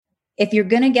if you're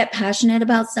going to get passionate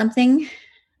about something,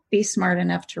 be smart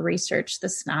enough to research the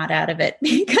snot out of it,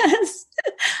 because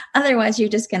otherwise you're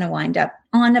just going to wind up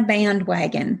on a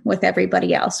bandwagon with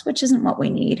everybody else, which isn't what we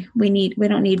need. We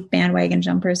don't need bandwagon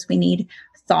jumpers. We need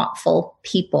thoughtful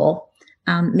people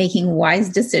making wise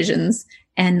decisions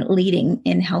and leading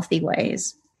in healthy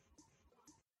ways.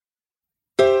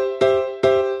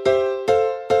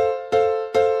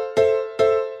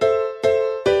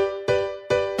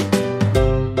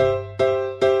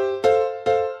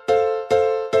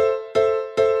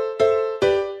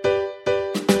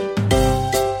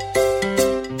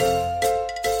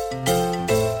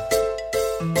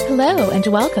 Hello, and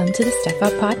welcome to the Step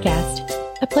Up Podcast,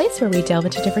 a place where we delve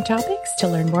into different topics to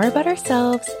learn more about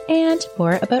ourselves and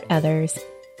more about others,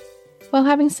 while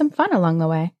having some fun along the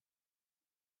way.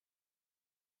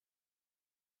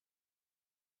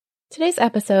 Today's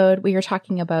episode, we are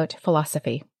talking about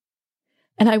philosophy.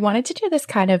 And I wanted to do this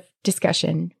kind of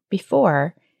discussion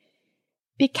before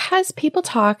because people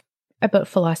talk about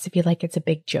philosophy like it's a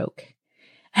big joke.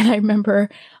 And I remember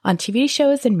on TV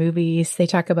shows and movies, they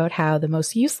talk about how the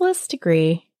most useless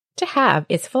degree to have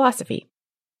is philosophy.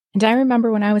 And I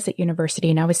remember when I was at university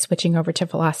and I was switching over to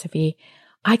philosophy,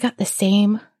 I got the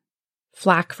same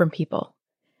flack from people.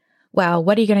 Well,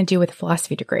 what are you going to do with a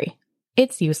philosophy degree?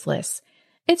 It's useless.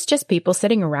 It's just people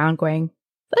sitting around going,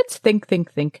 let's think,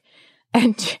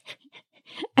 and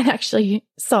actually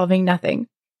solving nothing.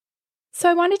 So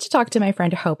I wanted to talk to my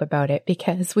friend Hope about it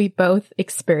because we both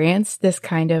experienced this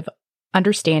kind of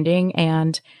understanding,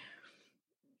 and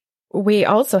we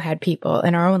also had people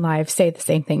in our own lives say the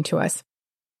same thing to us.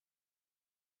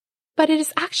 But it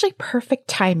is actually perfect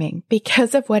timing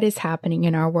because of what is happening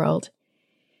in our world.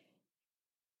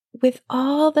 With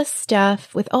all the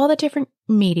stuff, with all the different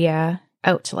media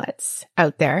outlets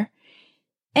out there,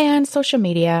 and social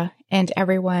media, and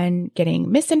everyone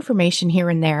getting misinformation here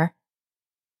and there,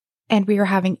 and we are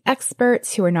having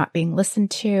experts who are not being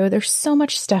listened to. There's so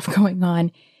much stuff going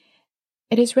on.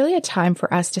 It is really a time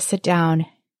for us to sit down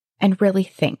and really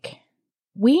think.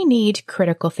 We need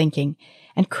critical thinking,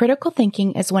 and critical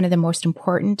thinking is one of the most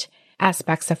important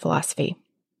aspects of philosophy.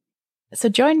 So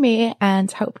join me and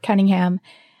Hope Cunningham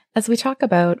as we talk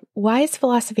about, why is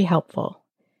philosophy helpful?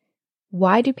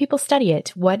 Why do people study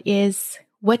it? What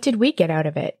did we get out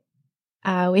of it?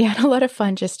 We had a lot of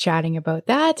fun just chatting about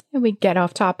that, and we get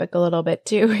off topic a little bit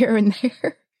too here and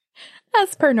there,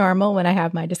 as per normal when I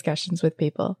have my discussions with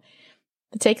people.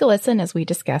 But take a listen as we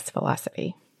discuss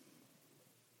philosophy.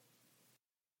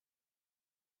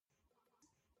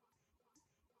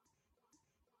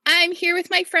 I'm here with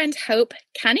my friend Hope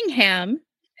Cunningham,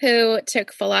 who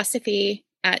took philosophy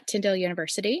at Tyndale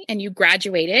University, and you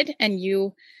graduated and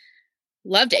you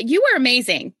loved it. You were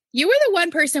amazing. You were the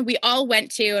one person we all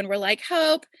went to and were like,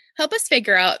 Hope, help us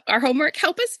figure out our homework.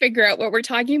 Help us figure out what we're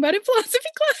talking about in philosophy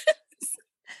class.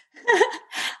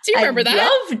 Do you remember that?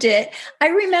 I loved it. I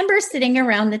remember sitting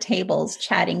around the tables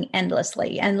chatting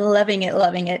endlessly and loving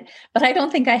it. But I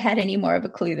don't think I had any more of a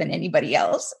clue than anybody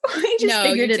else. We just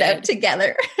figured it out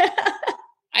together.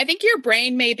 I think your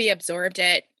brain maybe absorbed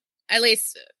it, at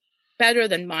least better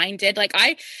than mine did.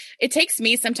 It takes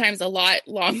me sometimes a lot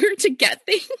longer to get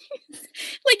things.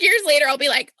 Like years later, I'll be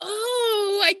like,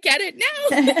 oh, I get it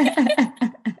now.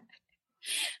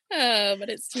 Oh, but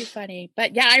it's too funny.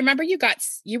 But yeah, I remember you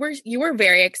were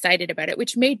very excited about it,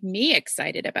 which made me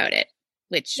excited about it,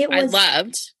 which I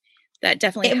loved. That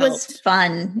definitely helped. It was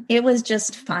fun. It was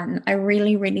just fun. I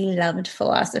really, really loved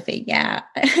philosophy. Yeah.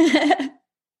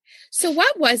 So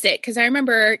what was it? Because I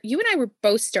remember you and I were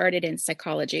both started in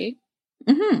psychology.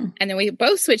 Mm-hmm. And then we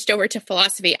both switched over to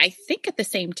philosophy, I think at the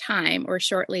same time or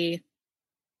shortly.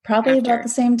 Probably after. About the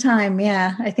same time.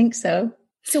 Yeah, I think so.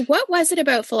 So what was it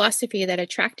about philosophy that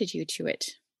attracted you to it?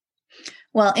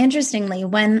 Well, interestingly,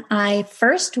 when I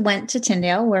first went to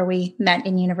Tyndale, where we met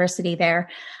in university there,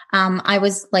 I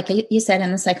was, like you said,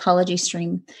 in the psychology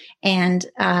stream. And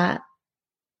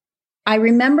I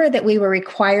remember that we were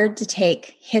required to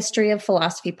take History of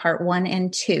Philosophy Part 1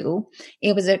 and 2.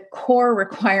 It was a core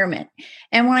requirement.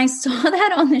 And when I saw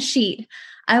that on the sheet,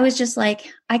 I was just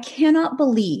like, I cannot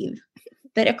believe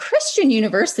that a Christian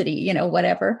university,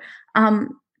 whatever,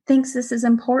 thinks this is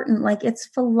important. Like, it's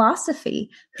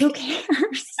philosophy. Who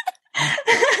cares?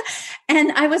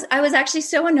 And I was actually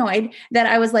so annoyed that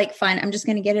I was like, fine, I'm just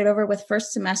going to get it over with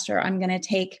first semester. I'm going to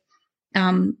take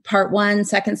part 1,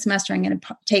 second semester, I'm going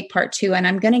to take part 2, and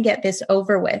I'm going to get this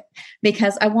over with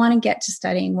because I want to get to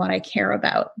studying what I care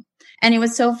about. And it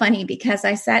was so funny because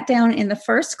I sat down in the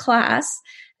first class,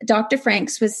 Dr.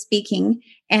 Franks was speaking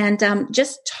and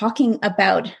just talking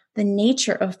about the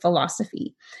nature of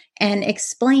philosophy and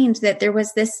explained that there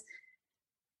was this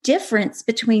difference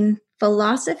between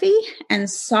philosophy and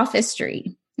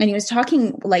sophistry. And he was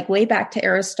talking like way back to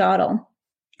Aristotle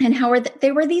and how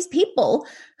they were these people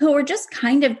who were just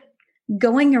kind of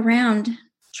going around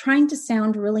trying to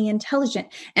sound really intelligent.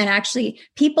 And actually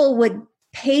people would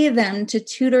pay them to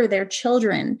tutor their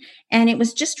children. And it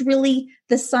was just really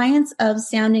the science of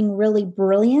sounding really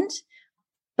brilliant,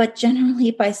 but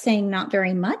generally by saying not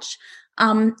very much.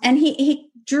 And he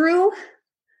drew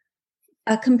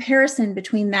a comparison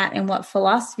between that and what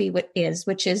philosophy is,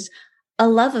 which is a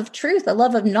love of truth, a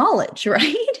love of knowledge,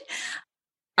 right?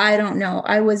 I don't know.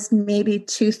 I was maybe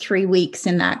 2-3 weeks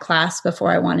in that class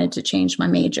before I wanted to change my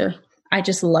major. I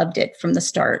just loved it from the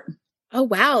start. Oh,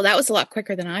 wow. That was a lot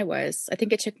quicker than I was. I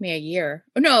think it took me a year.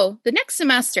 Oh, no, the next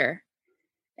semester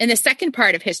in the second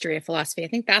part of history of philosophy. I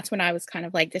think that's when I was kind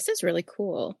of like, this is really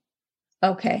cool.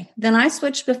 Okay. Then I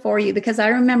switched before you because I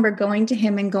remember going to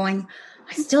him and going,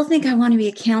 I still think I want to be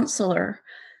a counselor.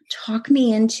 Talk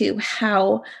me into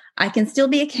how I can still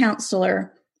be a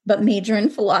counselor, but major in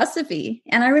philosophy.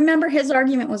 And I remember his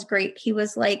argument was great. He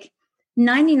was like,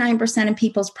 99% of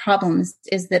people's problems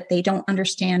is that they don't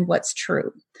understand what's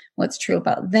true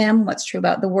about them, what's true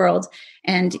about the world.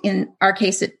 And in our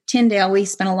case at Tyndale, we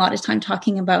spent a lot of time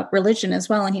talking about religion as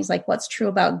well. And he's like, what's true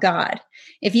about God?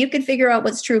 If you could figure out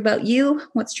what's true about you,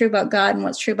 what's true about God, and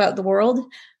what's true about the world,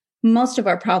 most of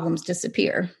our problems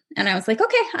disappear. And I was like,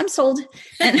 okay, I'm sold.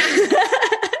 And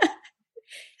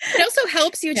it also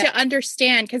helps you to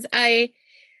understand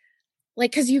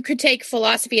because you could take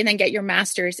philosophy and then get your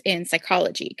master's in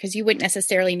psychology because you wouldn't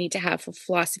necessarily need to have a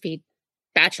philosophy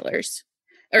bachelor's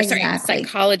or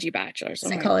psychology bachelor's.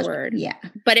 Psychology, word. Yeah.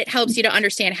 But it helps you to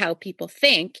understand how people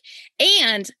think.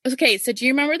 And okay, so do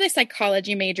you remember the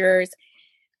psychology majors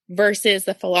versus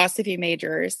the philosophy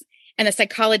majors? And the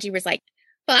psychology was like,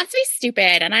 philosophy's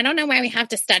stupid and I don't know why we have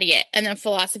to study it. And then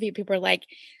philosophy people are like,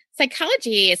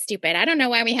 psychology is stupid. I don't know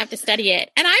why we have to study it.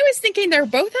 And I was thinking they're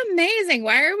both amazing.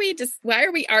 Why are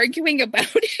we arguing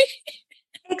about it?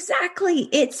 Exactly.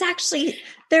 It's actually,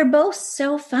 they're both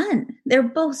so fun. They're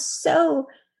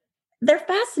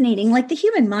fascinating. Like the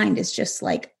human mind is just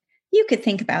like, you could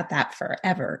think about that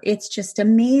forever. It's just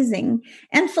amazing.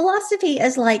 And philosophy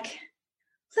is like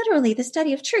literally the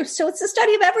study of truth. So it's the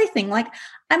study of everything. Like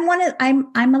I'm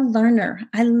a learner.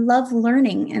 I love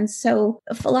learning. And so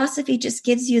philosophy just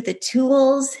gives you the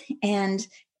tools and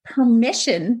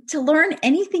permission to learn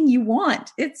anything you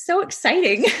want. It's so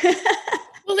exciting.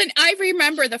 Well, then I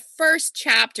remember the first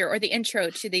chapter or the intro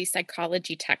to the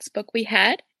psychology textbook we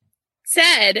had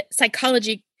said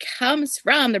psychology comes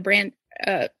from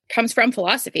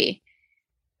philosophy.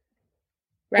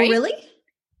 Right? Oh, really?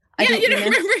 Yeah, you don't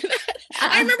remember that?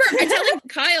 I remember telling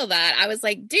Kyle that. I was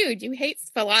like, dude, you hate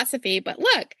philosophy, but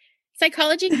look,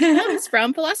 psychology comes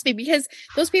from philosophy because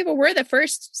those people were the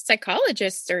first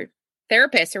psychologists or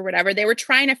therapists or whatever. They were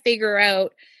trying to figure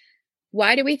out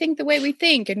why do we think the way we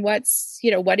think and what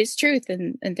is truth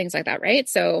and things like that, right?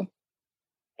 So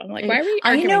I'm like, why are we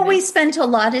I know we spent a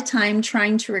lot of time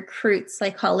trying to recruit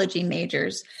psychology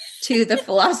majors to the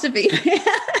philosophy.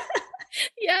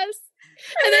 Yes.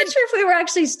 I'm not sure if we were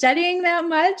actually studying that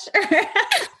much.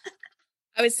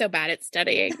 I was so bad at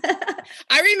studying.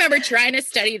 I remember trying to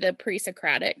study the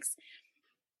pre-Socratics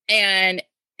and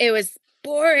it was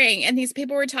boring. And these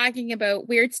people were talking about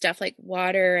weird stuff like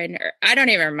water and I don't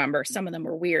even remember. Some of them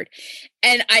were weird.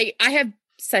 And I have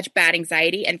such bad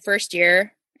anxiety. And first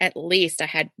year, at least I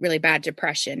had really bad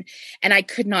depression and I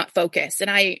could not focus. And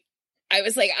I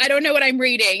was like, I don't know what I'm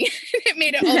reading. It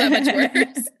made it all that much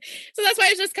worse. So that's why I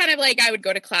was just kind of like, I would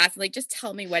go to class and like, just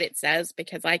tell me what it says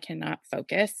because I cannot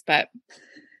focus. But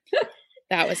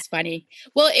that was funny.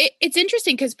 Well, it's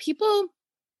interesting because people,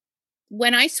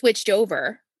 when I switched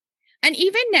over, and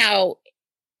even now,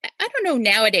 I don't know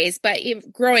nowadays, but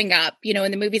growing up,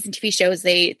 in the movies and TV shows,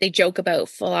 they joke about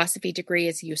philosophy degree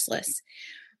is useless.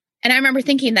 And I remember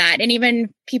thinking that, and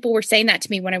even people were saying that to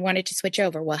me when I wanted to switch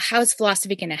over. Well, how is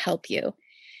philosophy going to help you?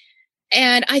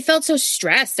 And I felt so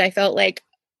stressed. I felt like,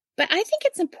 but I think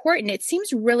it's important. It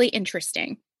seems really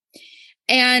interesting.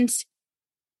 And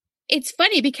it's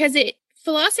funny because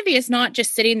philosophy is not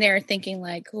just sitting there thinking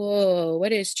like, oh,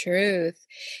 what is truth?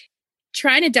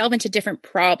 Trying to delve into different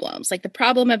problems, like the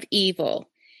problem of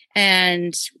evil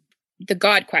and the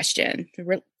God question,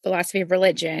 the philosophy of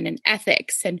religion and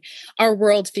ethics and our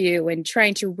worldview and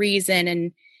trying to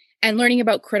reason and learning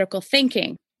about critical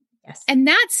thinking. Yes. And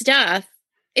that stuff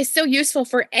is so useful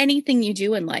for anything you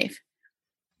do in life.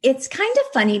 It's kind of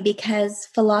funny because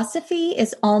philosophy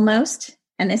is almost,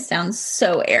 and this sounds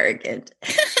so arrogant,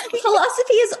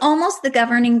 philosophy is almost the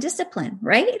governing discipline,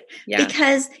 right? Yeah.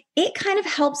 Because it kind of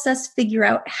helps us figure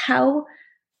out how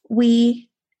we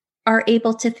are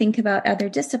able to think about other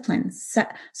disciplines.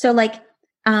 So like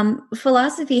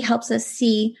philosophy helps us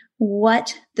see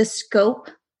what the scope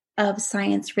of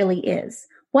science really is.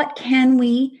 What can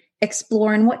we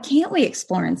explore and what can't we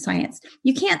explore in science?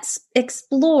 You can't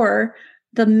explore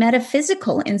the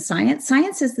metaphysical in science.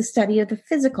 Science is the study of the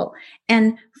physical.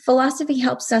 And philosophy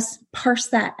helps us parse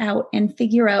that out and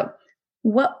figure out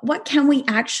what can we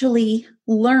actually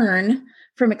learn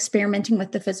from experimenting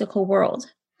with the physical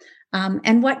world.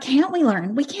 And what can't we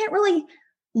learn? We can't really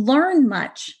learn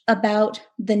much about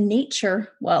the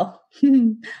nature. Well,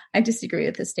 I disagree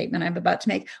with this statement I'm about to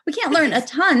make. We can't learn a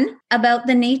ton about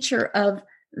the nature of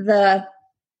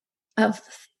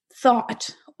thought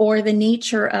or the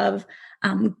nature of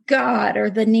God or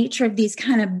the nature of these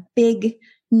kind of big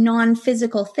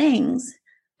non-physical things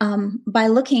by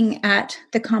looking at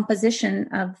the composition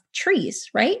of trees,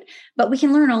 right? But we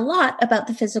can learn a lot about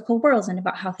the physical worlds and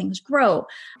about how things grow.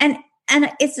 And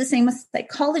it's the same with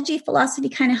psychology. Philosophy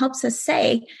kind of helps us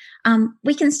say,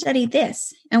 we can study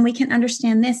this and we can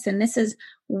understand this. And this is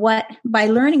what, by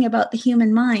learning about the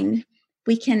human mind,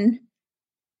 we can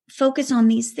focus on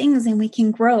these things and we can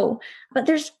grow. But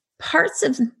there's parts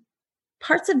of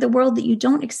the world that you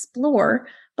don't explore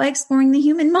by exploring the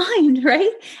human mind,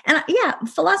 right? And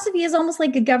philosophy is almost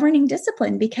like a governing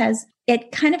discipline because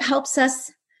it kind of helps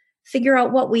us figure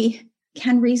out what we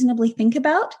can reasonably think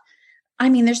about. I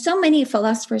mean, there's so many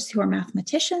philosophers who are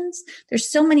mathematicians. There's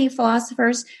so many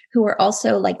philosophers who are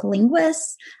also like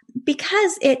linguists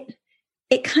because it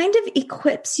kind of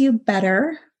equips you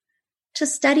better to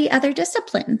study other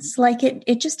disciplines. Like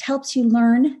it just helps you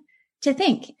learn to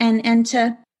think and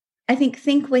to, I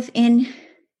think within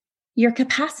your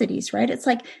capacities, right? It's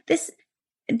like this,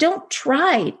 don't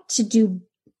try to do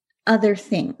other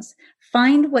things.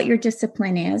 Find what your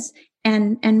discipline is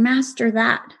and master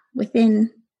that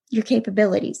within your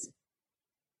capabilities.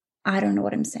 I don't know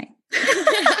what I'm saying.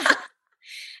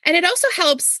 And it also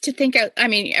helps to think out. I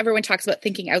mean, everyone talks about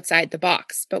thinking outside the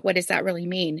box, but what does that really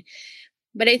mean?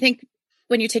 But I think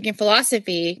when you're taking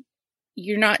philosophy,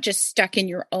 you're not just stuck in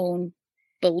your own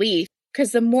belief.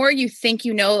 Because the more you think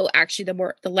you know, actually,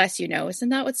 the less you know. Isn't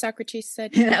that what Socrates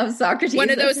said? That was Socrates. One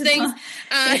of those things.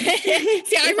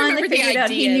 See, I remember the ideas.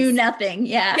 He knew nothing.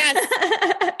 Yeah.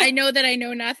 Yes. I know that I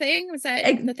know nothing. Was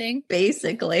that the thing?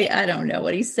 Basically, I don't know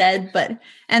what he said,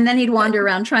 and then he'd wander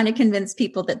around trying to convince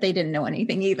people that they didn't know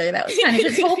anything either. That was kind of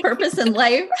his whole purpose in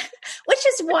life, which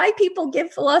is why people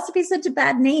give philosophy such a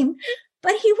bad name.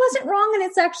 But he wasn't wrong. And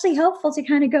it's actually helpful to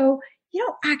kind of go, you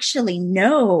don't actually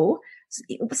know.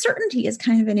 Certainty is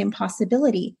kind of an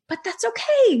impossibility, but that's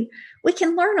okay. We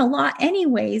can learn a lot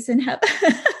anyways and have.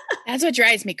 That's what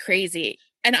drives me crazy.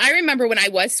 And I remember when I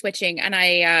was switching and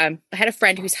I had a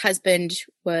friend whose husband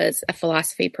was a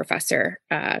philosophy professor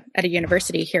at a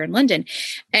university here in London.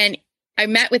 And I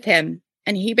met with him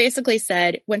and he basically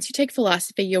said, once you take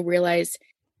philosophy, you'll realize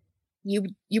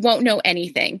you won't know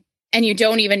anything. And you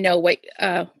don't even know what,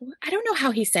 I don't know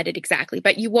how he said it exactly,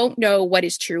 but you won't know what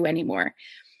is true anymore.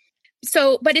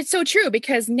 So, but it's so true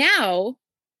because now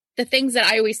the things that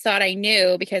I always thought I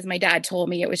knew because my dad told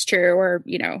me it was true or,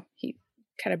 you know, he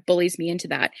kind of bullies me into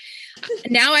that.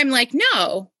 Now I'm like,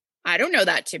 no, I don't know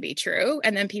that to be true.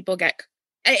 And then people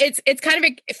it's kind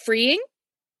of freeing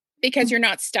because you're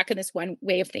not stuck in this one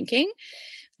way of thinking.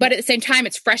 But at the same time,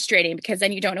 it's frustrating because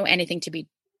then you don't know anything to be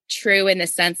true in the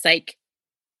sense like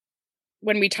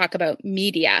when we talk about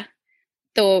media.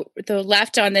 The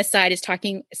left on this side is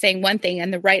saying one thing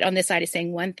and the right on this side is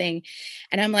saying one thing.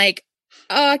 And I'm like,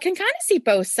 I can kind of see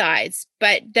both sides,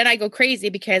 but then I go crazy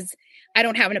because I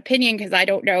don't have an opinion because I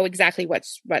don't know exactly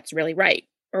what's really right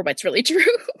or what's really true.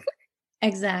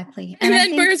 Exactly. And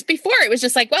then whereas before it was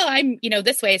just like, well, I'm,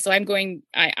 this way. So I'm going,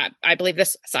 I believe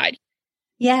this side.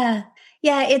 Yeah.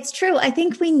 Yeah, it's true. I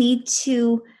think we need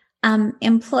to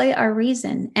employ our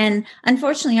reason. And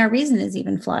unfortunately, our reason is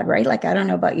even flawed, right? Like, I don't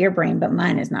know about your brain, but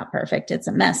mine is not perfect. It's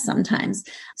a mess sometimes.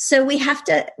 So we kind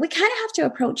of have to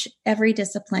approach every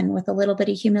discipline with a little bit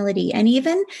of humility. And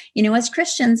even, as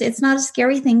Christians, it's not a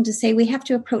scary thing to say we have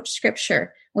to approach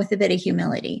scripture with a bit of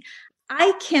humility.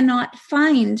 I cannot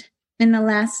find in the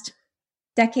last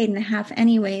decade and a half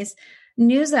anyways,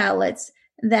 news outlets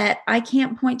that I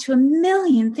can't point to a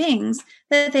million things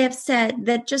that they have said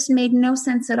that just made no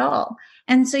sense at all.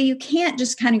 And so you can't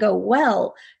just kind of go,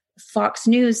 well, Fox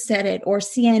News said it or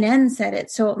CNN said it,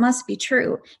 so it must be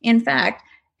true. In fact,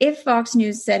 if Fox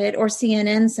News said it or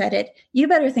CNN said it, you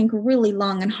better think really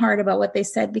long and hard about what they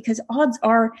said because odds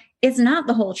are it's not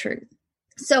the whole truth.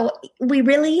 So we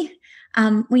really,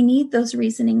 we need those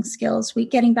reasoning skills.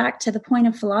 Getting back to the point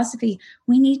of philosophy,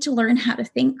 we need to learn how to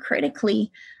think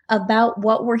critically about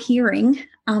what we're hearing,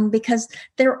 because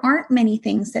there aren't many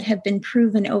things that have been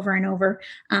proven over and over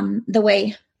the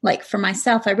way, like for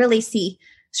myself, I really see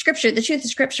Scripture, the truth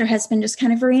of Scripture has been just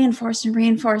kind of reinforced and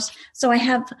reinforced. So I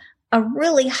have a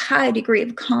really high degree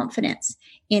of confidence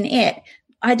in it.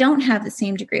 I don't have the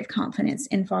same degree of confidence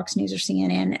in Fox News or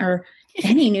CNN or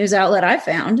any news outlet I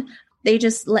found. They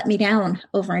just let me down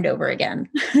over and over again.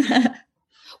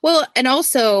 Well, and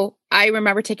also I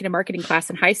remember taking a marketing class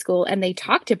in high school, and they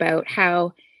talked about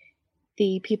how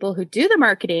the people who do the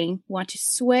marketing want to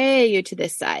sway you to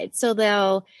this side. So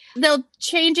they'll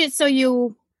change it so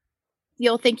you'll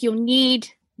think you'll need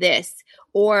this,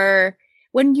 or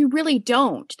when you really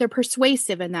don't. They're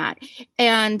persuasive in that.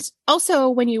 And also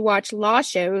when you watch law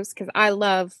shows, because I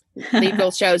love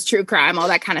legal shows, true crime, all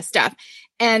that kind of stuff.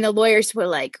 And the lawyers were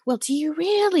like, well, do you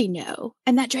really know?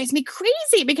 And that drives me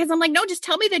crazy because I'm like, no, just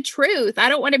tell me the truth. I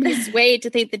don't want to be swayed to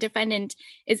think the defendant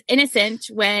is innocent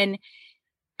when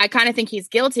I kind of think he's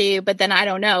guilty, but then I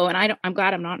don't know. And I'm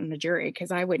glad I'm not in the jury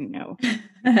because I wouldn't know.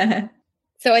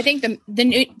 So I think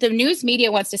the news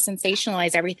media wants to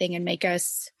sensationalize everything and make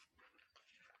us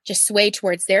just sway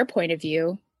towards their point of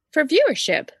view for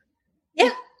viewership. Yeah.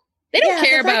 They don't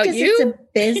care about you. It's a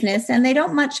business and they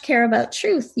don't much care about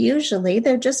truth. Usually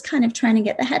they're just kind of trying to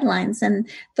get the headlines, and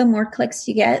the more clicks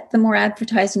you get, the more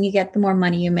advertising you get, the more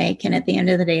money you make. And at the end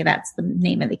of the day, that's the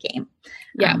name of the game.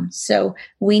 Yeah. So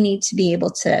we need to be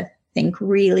able to think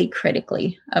really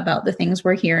critically about the things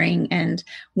we're hearing and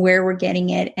where we're getting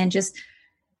it. And just,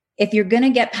 if you're going to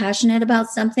get passionate about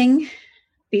something,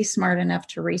 be smart enough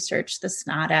to research the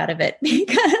snot out of it,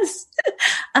 because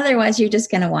otherwise you're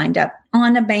just going to wind up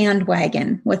on a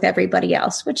bandwagon with everybody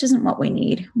else, which isn't what we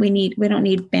need. We don't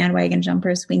need bandwagon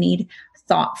jumpers. We need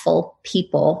thoughtful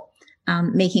people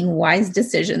making wise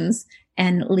decisions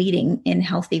and leading in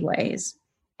healthy ways.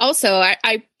 Also,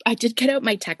 I did get out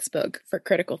my textbook for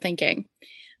critical thinking.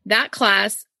 That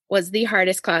class was the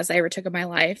hardest class I ever took in my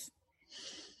life,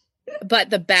 but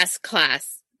the best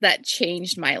class that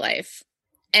changed my life.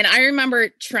 And I remember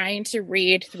trying to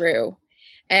read through,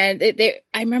 and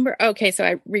I remember, okay, so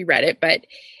I reread it, but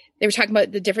they were talking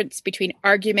about the difference between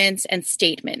arguments and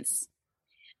statements.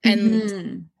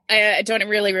 And I don't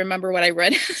really remember what I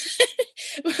read,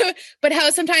 but how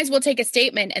sometimes we'll take a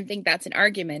statement and think that's an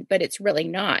argument, but it's really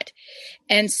not.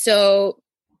 And so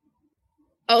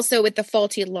also with the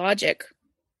faulty logic,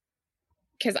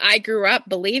 because I grew up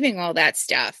believing all that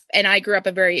stuff, and I grew up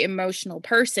a very emotional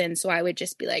person. So I would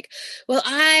just be like, well,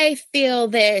 I feel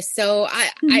this. So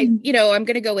I'm going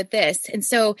to go with this. And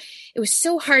so it was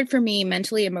so hard for me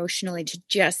mentally, emotionally to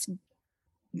just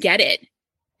get it.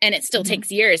 And it still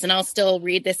takes years, and I'll still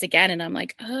read this again. And I'm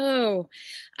like,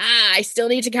 I still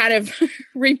need to kind of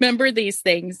remember these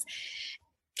things,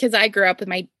 because I grew up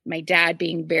with my dad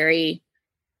being very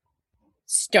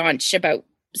staunch about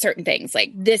certain things,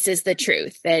 like this is the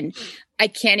truth and I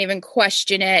can't even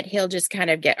question it. He'll just kind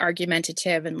of get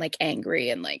argumentative and like angry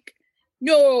and like,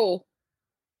 no,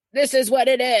 this is what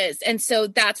it is. And so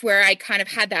that's where I kind of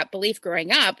had that belief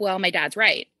growing up. Well, my dad's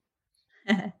right.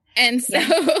 And so,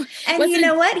 and you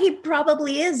know what? He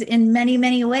probably is in many,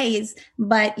 many ways,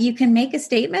 but you can make a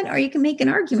statement or you can make an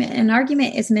argument. An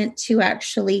argument is meant to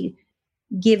actually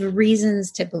give reasons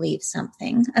to believe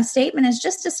something. A statement is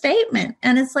just a statement.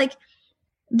 And it's like,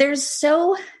 there's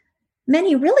so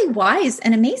many really wise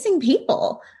and amazing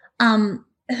people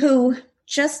who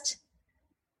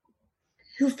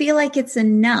feel like it's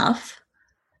enough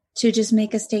to just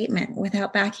make a statement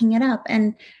without backing it up.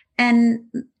 And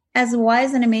as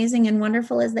wise and amazing and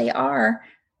wonderful as they are,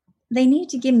 they need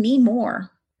to give me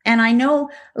more. And I know,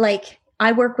 like,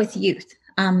 I work with youth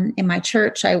in my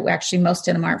church. Most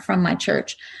of them aren't from my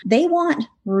church. They want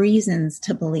reasons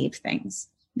to believe things.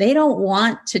 They don't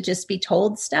want to just be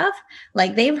told stuff.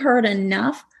 Like, they've heard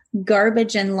enough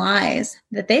garbage and lies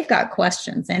that they've got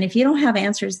questions. And if you don't have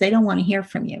answers, they don't want to hear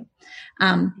from you.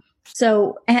 And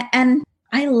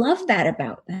I love that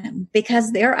about them,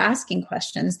 because they're asking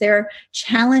questions. They're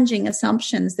challenging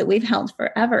assumptions that we've held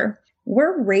forever.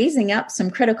 We're raising up some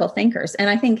critical thinkers. And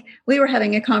I think we were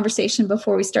having a conversation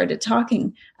before we started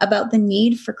talking about the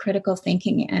need for critical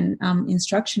thinking and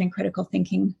instruction in critical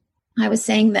thinking. I was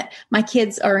saying that my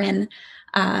kids are in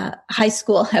high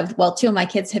school, two of my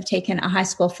kids have taken a high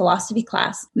school philosophy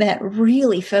class that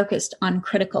really focused on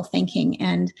critical thinking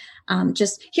and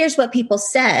just, here's what people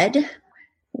said.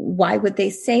 Why would they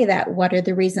say that? What are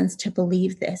the reasons to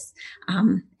believe this?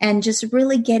 And just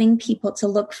really getting people to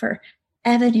look for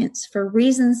evidence, for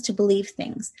reasons to believe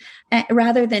things,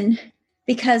 rather than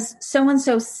because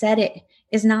so-and-so said it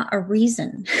is not a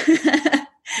reason.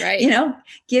 Right.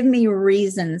 Give me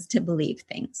reasons to believe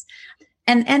things.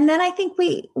 And then I think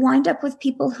we wind up with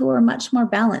people who are much more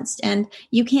balanced, and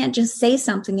you can't just say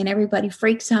something and everybody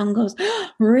freaks out and goes, oh,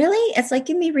 really? It's like,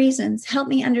 give me reasons, help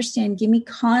me understand, give me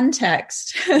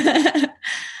context.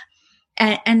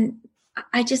 and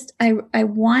I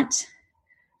want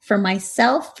for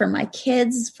myself, for my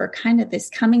kids, for kind of this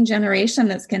coming generation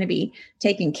that's going to be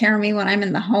taking care of me when I'm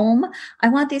in the home. I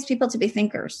want these people to be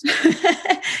thinkers.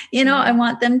 I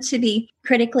want them to be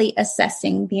critically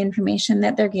assessing the information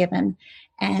that they're given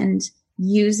and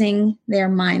using their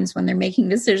minds when they're making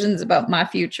decisions about my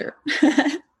future.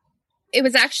 It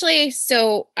was actually,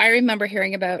 so I remember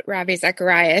hearing about Ravi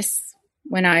Zacharias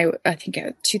when I think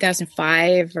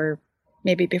 2005 or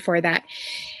maybe before that.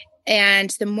 And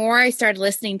the more I started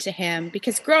listening to him,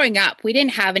 because growing up, we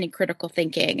didn't have any critical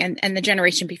thinking. And the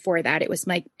generation before that, it was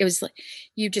like,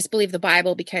 you just believe the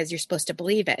Bible because you're supposed to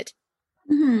believe it.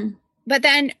 Mm-hmm. But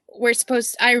then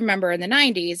I remember in the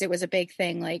 90s, it was a big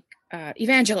thing, like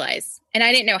evangelize. And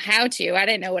I didn't know how to. I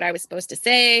didn't know what I was supposed to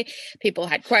say. People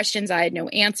had questions. I had no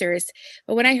answers.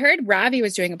 But when I heard Ravi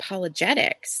was doing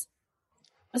apologetics,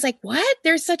 I was like, what?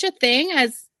 There's such a thing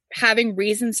as having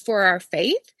reasons for our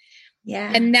faith?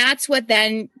 Yeah. And that's what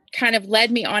then kind of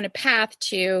led me on a path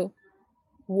to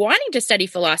wanting to study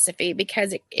philosophy,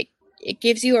 because it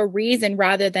gives you a reason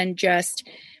rather than just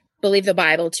believe the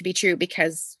Bible to be true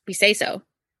because we say so.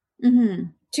 Mm-hmm.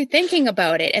 To thinking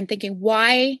about it and thinking,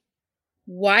 why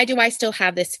do I still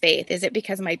have this faith? Is it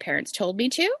because my parents told me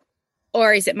to?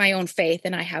 Or is it my own faith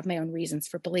and I have my own reasons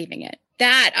for believing it?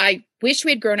 That I wish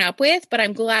we'd grown up with, but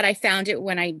I'm glad I found it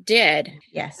when I did.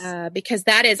 Yes. Because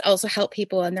that has also helped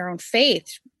people in their own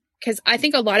faith. Because I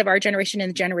think a lot of our generation and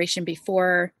the generation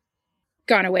before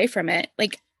gone away from it.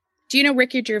 Like, do you know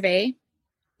Ricky Gervais?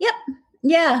 Yep.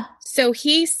 Yeah. So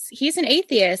he's an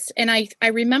atheist. And I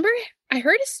remember I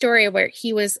heard a story where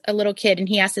he was a little kid and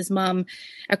he asked his mom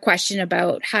a question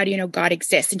about, how do you know God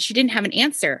exists? And she didn't have an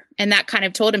answer. And that kind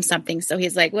of told him something. So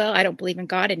he's like, well, I don't believe in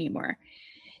God anymore.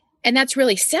 And that's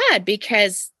really sad,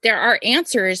 because there are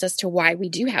answers as to why we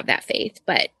do have that faith,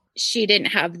 but she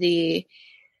didn't have the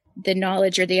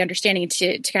knowledge or the understanding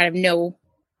to kind of know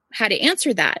how to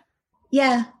answer that.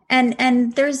 Yeah.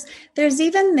 And there's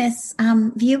even this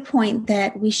viewpoint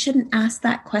that we shouldn't ask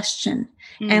that question,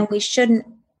 and we shouldn't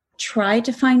try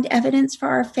to find evidence for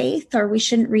our faith, or we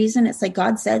shouldn't reason. It's like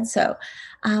God said so.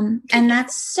 And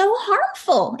that's so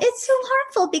harmful. It's so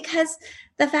harmful, because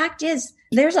the fact is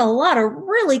there's a lot of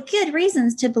really good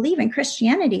reasons to believe in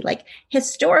Christianity, like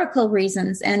historical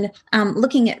reasons, and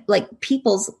looking at like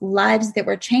people's lives that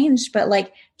were changed, but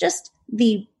like just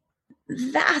the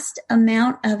vast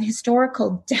amount of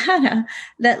historical data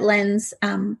that lends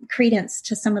credence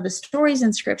to some of the stories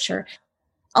in Scripture.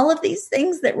 All of these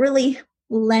things that really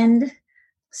lend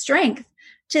strength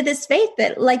to this faith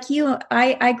that, like you,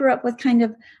 I grew up with kind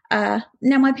of,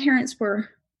 now my parents were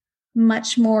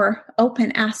much more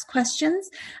open, ask questions,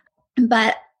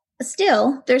 but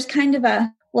still there's kind of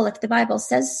a, well, if the Bible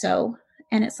says so,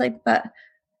 and it's like, but,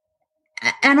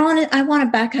 and on it, I want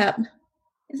to back up.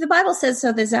 If the Bible says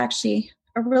so, there's actually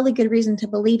a really good reason to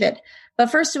believe it. But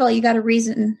first of all, you got to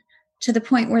reason to the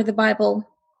point where the Bible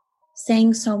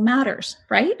saying so matters,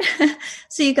 right?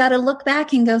 So you got to look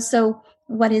back and go, so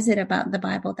what is it about the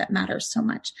Bible that matters so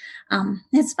much?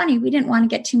 It's funny, we didn't want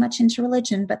to get too much into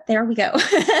religion, but there we go.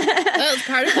 Well, it's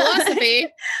part of philosophy.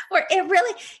 Or it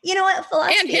really, you know what,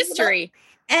 philosophy and history.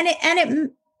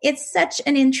 It's such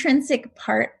an intrinsic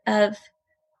part of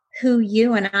who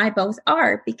you and I both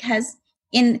are, because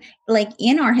in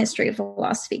our history of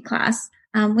philosophy class,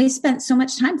 we spent so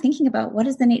much time thinking about what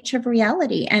is the nature of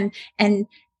reality, and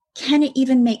can it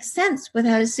even make sense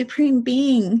without a supreme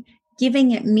being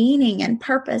giving it meaning and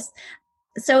purpose?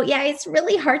 So yeah, it's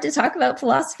really hard to talk about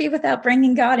philosophy without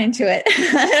bringing God into it.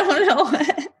 I don't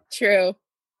know. True.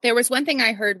 There was one thing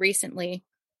I heard recently.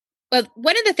 Well,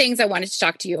 one of the things I wanted to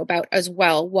talk to you about as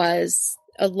well was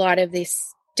a lot of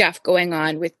this stuff going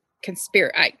on with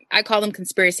I call them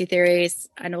conspiracy theories.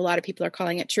 I know a lot of people are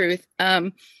calling it truth.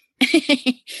 But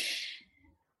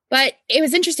it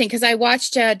was interesting because I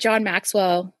watched John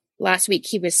Maxwell last week.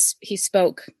 He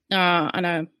spoke on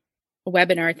a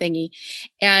webinar thingy,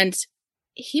 and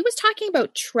he was talking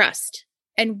about trust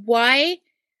and why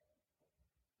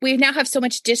we now have so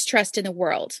much distrust in the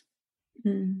world.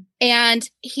 Mm. And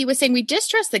he was saying we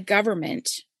distrust the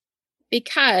government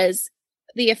because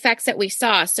the effects that we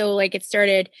saw. So like it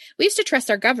started, we used to trust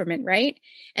our government, right?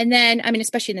 And then, I mean,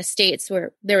 especially in the States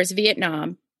where there was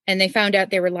Vietnam and they found out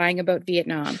they were lying about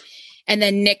Vietnam. And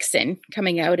then Nixon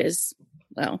coming out as,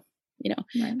 well,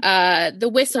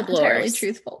 the whistleblowers. Not entirely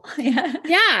truthful. Yeah.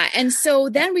 Yeah. And so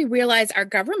then we realize our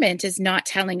government is not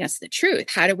telling us the truth.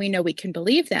 How do we know we can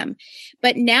believe them?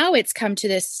 But now it's come to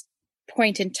this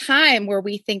point in time where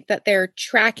we think that they're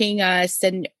tracking us.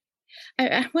 And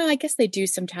I guess they do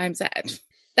sometimes.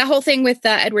 That whole thing with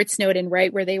Edward Snowden,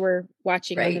 right? Where they were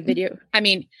watching on the video. I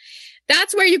mean,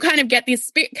 that's where you kind of get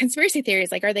these conspiracy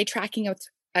theories. Like, are they tracking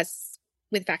us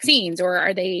with vaccines, or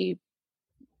are they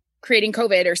creating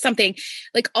COVID or something?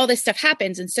 Like, all this stuff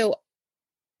happens. And so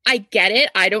I get it.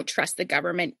 I don't trust the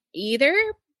government either,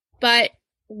 but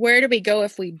where do we go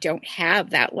if we don't have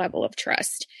that level of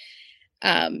trust?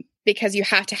 Because you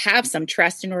have to have some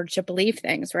trust in order to believe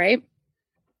things, right?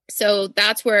 So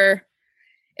that's where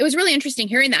it was really interesting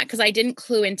hearing that, because I didn't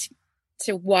clue into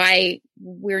why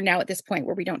we're now at this point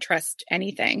where we don't trust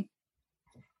anything.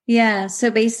 Yeah.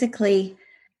 So basically,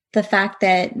 the fact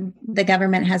that the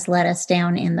government has let us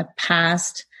down in the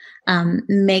past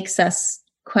makes us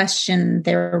question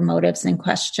their motives and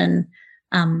question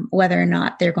whether or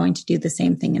not they're going to do the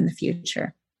same thing in the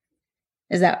future.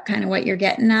 Is that kind of what you're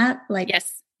getting at? Like,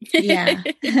 yes. Yeah.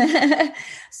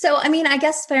 So, I mean, I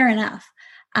guess fair enough.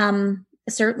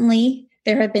 Certainly,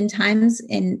 there have been times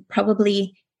in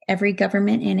probably every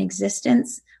government in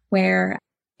existence where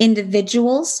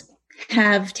individuals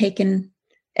have taken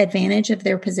advantage of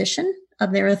their position,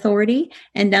 of their authority,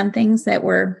 and done things that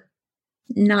were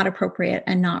not appropriate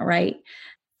and not right.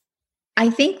 I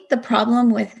think the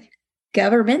problem with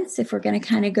governments, if we're going to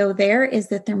kind of go there, is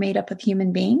that they're made up of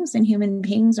human beings, and human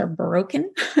beings are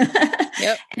broken.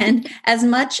 Yep. And as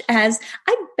much as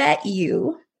I bet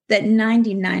you that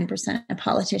 99% of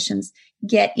politicians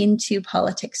get into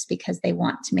politics because they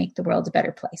want to make the world a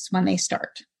better place when they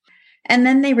start. And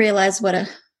then they realize what a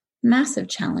massive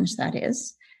challenge that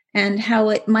is, and how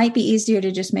it might be easier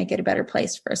to just make it a better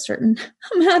place for a certain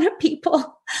amount of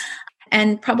people,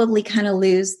 and probably kind of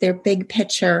lose their big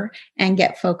picture and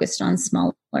get focused on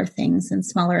smaller things and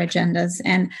smaller agendas.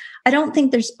 And I don't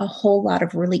think there's a whole lot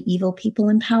of really evil people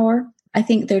in power. I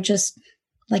think they're just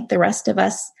like the rest of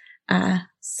us,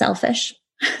 selfish.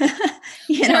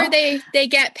 Or they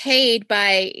get paid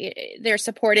they're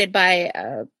supported by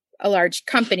a large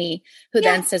company who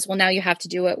then says, well, now you have to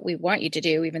do what we want you to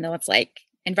do, even though it's like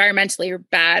environmentally or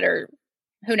bad, or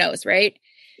who knows, right?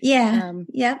 Yeah.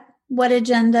 What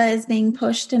agenda is being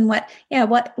pushed, and what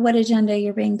agenda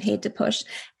you're being paid to push.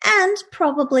 And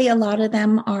probably a lot of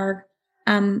them are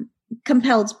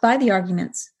compelled by the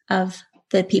arguments of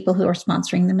the people who are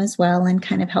sponsoring them as well, and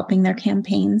kind of helping their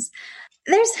campaigns.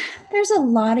 There's a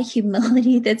lot of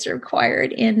humility that's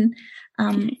required in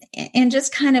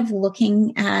just kind of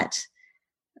looking at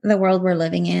the world we're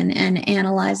living in and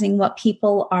analyzing what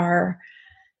people are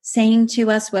saying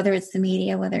to us, whether it's the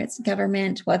media, whether it's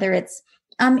government, whether it's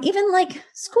even like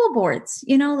school boards.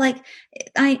 Like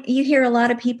you hear a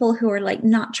lot of people who are like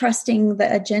not trusting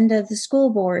the agenda of the school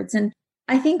boards. And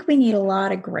I think we need a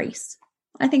lot of grace.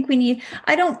 I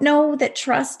don't know that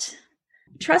trust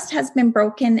has been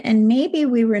broken, and maybe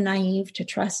we were naive to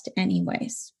trust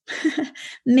anyways.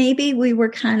 Maybe we were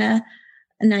kind of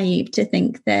naive to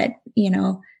think that,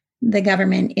 the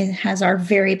government has our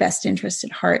very best interest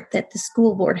at heart, that the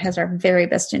school board has our very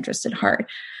best interest at heart.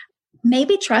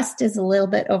 Maybe trust is a little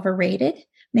bit overrated.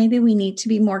 Maybe we need to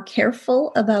be more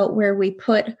careful about where we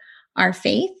put our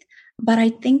faith, but I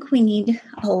think we need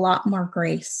a lot more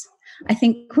grace. I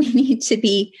think we need to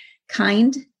be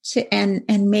kind to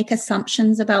and make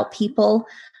assumptions about people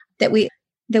that we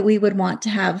would want to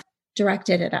have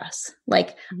directed at us.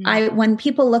 Like when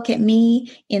people look at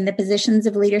me in the positions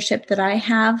of leadership that I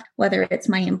have, whether it's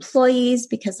my employees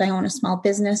because I own a small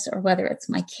business, or whether it's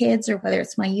my kids, or whether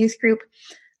it's my youth group,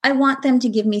 I want them to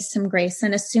give me some grace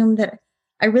and assume that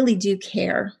I really do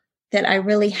care, that I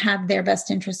really have their best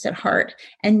interest at heart.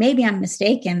 And maybe I'm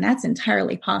mistaken. That's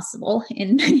entirely possible.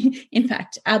 In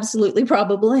fact, absolutely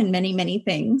probable in many, many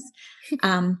things.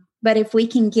 But if we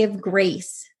can give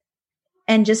grace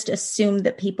and just assume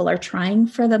that people are trying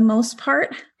for the most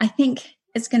part, I think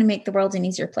it's going to make the world an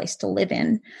easier place to live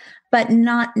in, but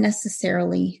not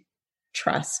necessarily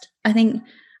trust. I think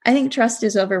trust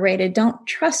is overrated. Don't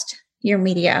trust your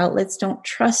media outlets. Don't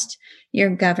trust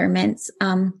your governments.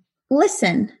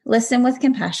 Listen with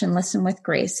compassion, listen with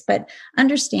grace, but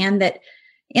understand that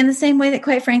in the same way that,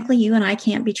 quite frankly, you and I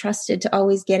can't be trusted to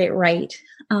always get it right,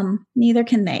 neither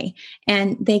can they.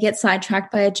 And they get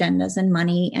sidetracked by agendas and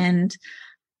money and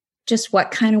just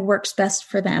what kind of works best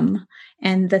for them,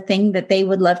 and the thing that they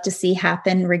would love to see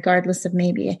happen, regardless of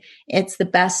maybe it's the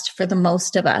best for the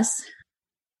most of us.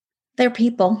 They're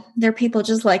people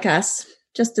just like us,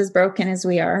 just as broken as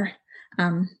we are.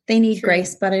 They need True.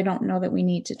 grace, but I don't know that we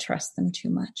need to trust them too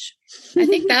much. I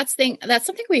think that's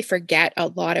something we forget a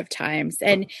lot of times.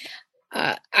 And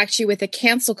actually with the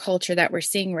cancel culture that we're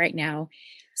seeing right now,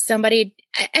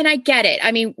 and I get it.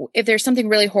 I mean, if there's something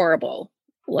really horrible,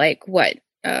 like what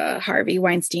Harvey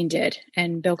Weinstein did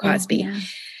and Bill Cosby,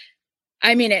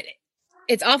 I mean,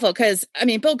 it's awful because, I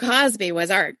mean, Bill Cosby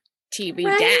was our TV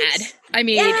dad. I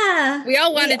mean, we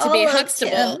all wanted to be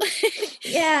Huxtable.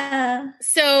 Yeah.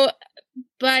 So,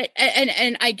 but,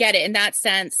 and I get it in that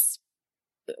sense,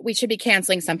 we should be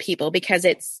canceling some people because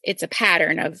it's a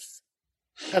pattern of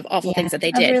awful things that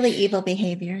they did. Really evil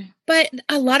behavior. But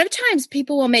a lot of times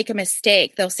people will make a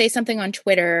mistake. They'll say something on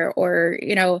Twitter or,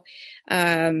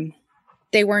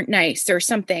 they weren't nice or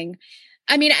something.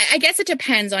 I mean, I guess it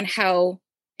depends on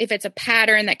if it's a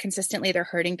pattern that consistently they're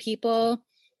hurting people.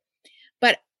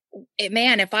 But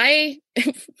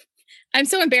I'm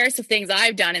so embarrassed of things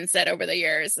I've done and said over the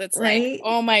years. It's like,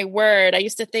 oh my word, I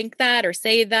used to think that or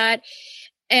say that.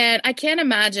 And I can't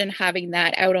imagine having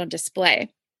that out on display.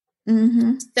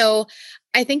 Mm-hmm. So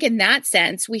I think in that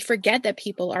sense, we forget that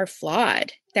people are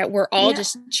flawed, that we're all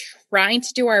just trying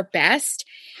to do our best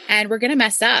and we're going to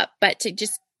mess up, but to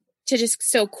just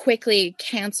so quickly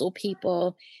cancel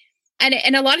people.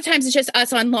 And a lot of times it's just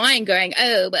us online going,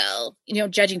 oh, well,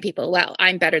 judging people. Well,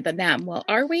 I'm better than them. Well,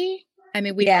 are we? I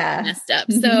mean, we messed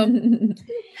up. So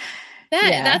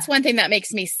that's one thing that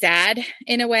makes me sad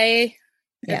in a way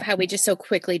of how we just so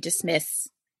quickly dismiss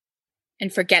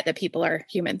and forget that people are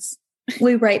humans.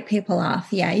 We write people off.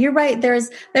 Yeah, you're right. There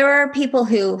are people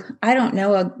who, I don't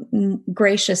know a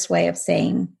gracious way of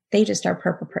saying they just are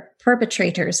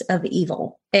perpetrators of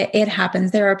evil. It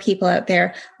happens. There are people out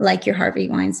there like your Harvey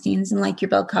Weinsteins and like your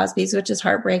Bill Cosbys, which is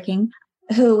heartbreaking,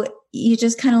 who you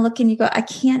just kind of look and you go, I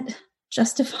can't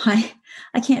justify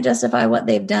what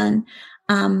they've done.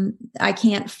 I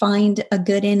can't find a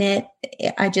good in it.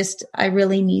 I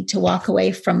really need to walk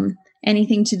away from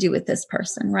anything to do with this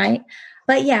person. Right.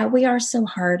 But yeah, we are so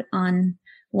hard on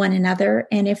one another.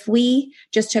 And if we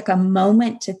just took a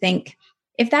moment to think,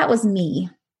 if that was me,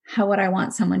 how would I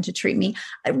want someone to treat me?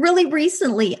 Really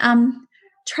recently,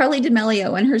 Charlie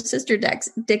D'Amelio and her sister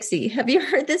Dixie. Have you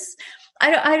heard this?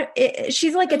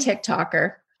 She's like a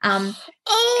TikToker. And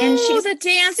she's the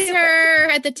dancer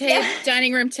at the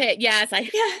dining room table. Yes,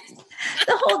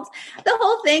 the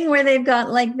whole thing where they've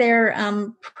got like their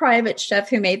private chef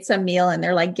who made some meal and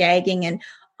they're like gagging, and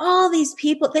all these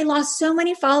people, they lost so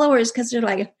many followers because they're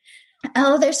like,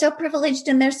 oh, they're so privileged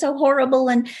and they're so horrible.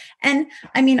 And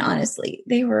I mean, honestly,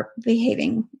 they were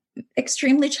behaving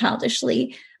extremely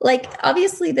childishly. Like,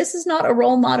 obviously this is not a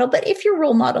role model, but if your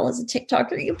role model is a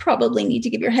TikToker, you probably need to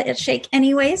give your head a shake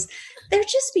anyways. They're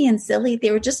just being silly.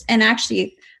 They were just, and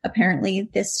actually, apparently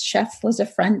this chef was a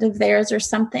friend of theirs or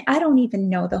something. I don't even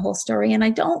know the whole story and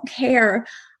I don't care.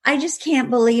 I just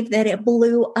can't believe that it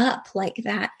blew up like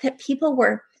that people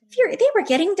were furious. They were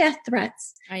getting death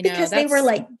threats because they were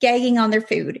like gagging on their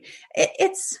food.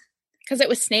 It's because it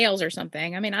was snails or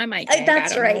something. I mean, I might.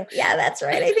 That's right. Know. Yeah, that's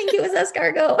right. I think it was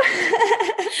escargot.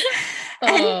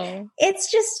 And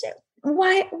it's just,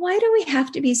 why do we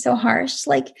have to be so harsh?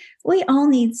 Like, we all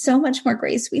need so much more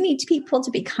grace. We need people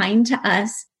to be kind to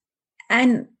us.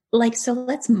 And like, so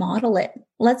let's model it.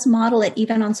 Let's model it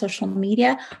even on social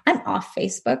media. I'm off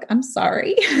Facebook. I'm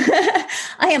sorry.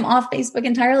 I am off Facebook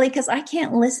entirely because I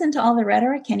can't listen to all the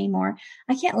rhetoric anymore.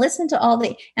 I can't listen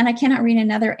to and I cannot read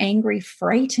another angry,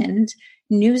 frightened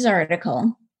news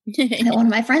article that one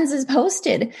of my friends has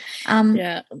posted.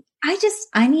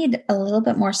 I need a little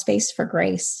bit more space for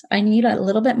grace. I need a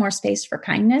little bit more space for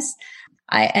kindness.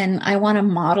 I want to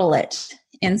model it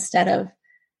instead of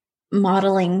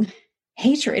modeling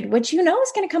hatred, which is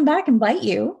going to come back and bite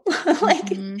you.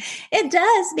 It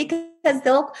does, because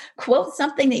they'll quote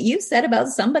something that you said about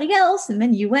somebody else and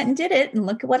then you went and did it and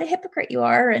look at what a hypocrite you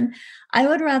are. And I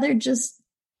would rather just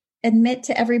admit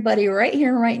to everybody right here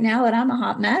and right now that I'm a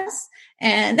hot mess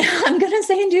and I'm going to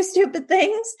say and do stupid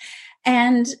things,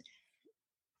 and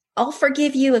I'll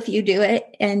forgive you if you do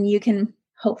it, and you can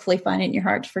hopefully find it in your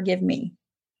heart to forgive me.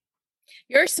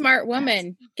 You're a smart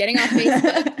woman. Getting off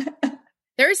Facebook.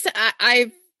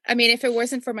 I mean, if it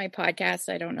wasn't for my podcast,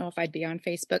 I don't know if I'd be on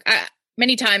Facebook.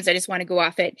 Many times I just want to go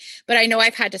off it, but I know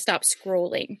I've had to stop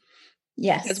scrolling.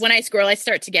 Yes. Because when I scroll, I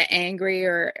start to get angry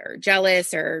or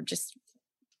jealous or just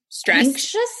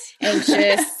stressed.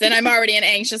 Anxious. And I'm already an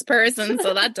anxious person,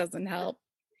 so that doesn't help.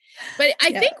 But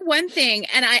I think one thing,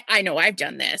 and I know I've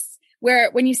done this,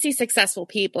 where when you see successful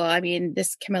people, I mean,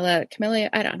 this Camilla,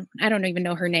 I don't even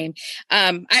know her name.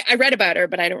 I read about her,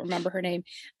 but I don't remember her name.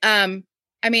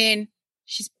 I mean,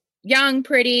 she's young,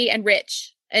 pretty, and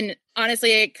rich. And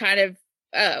honestly, it kind of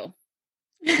oh,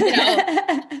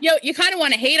 you kind of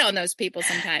want to hate on those people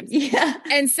sometimes. Yeah.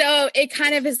 And so it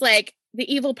kind of is like,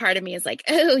 the evil part of me is like,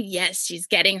 oh yes, she's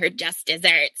getting her just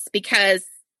desserts because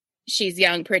she's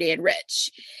young, pretty, and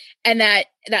rich. And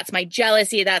that's my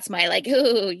jealousy. That's my like,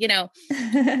 ooh,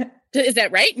 is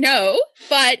that right? No.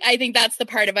 But I think that's the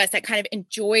part of us that kind of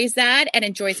enjoys that and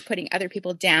enjoys putting other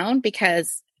people down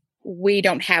because we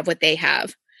don't have what they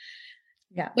have.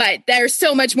 Yeah. But there's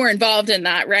so much more involved in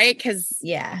that, right? Because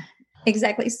yeah,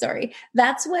 exactly. Sorry.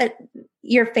 That's what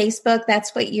your Facebook,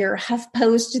 that's what your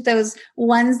HuffPost, those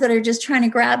ones that are just trying to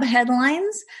grab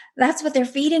headlines, that's what they're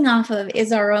feeding off of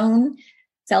is our own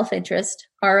self-interest,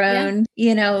 our own,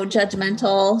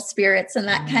 judgmental spirits and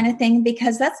that kind of thing,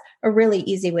 because that's a really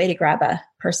easy way to grab a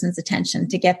person's attention,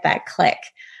 to get that click.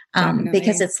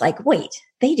 Because it's like, wait,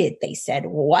 they said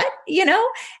what,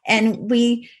 and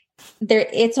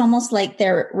it's almost like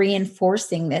they're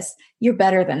reinforcing this. You're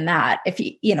better than that. If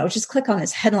you just click on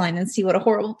this headline and see what a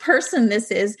horrible person this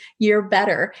is, you're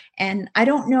better. And I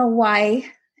don't know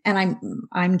why, and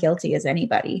I'm guilty as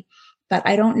anybody, but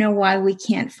I don't know why we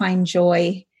can't find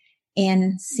joy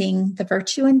in seeing the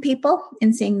virtue in people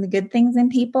and seeing the good things in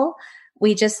people.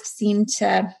 We just seem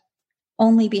to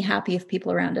only be happy if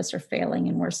people around us are failing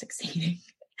and we're succeeding.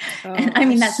 Oh, and I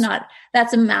mean,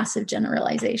 that's a massive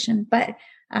generalization, but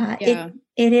it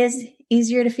is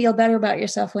easier to feel better about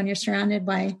yourself when you're surrounded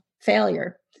by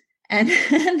failure. And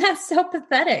that's so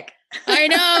pathetic. I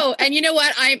know. And you know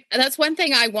what? That's one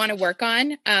thing I want to work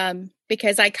on,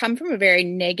 because I come from a very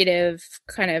negative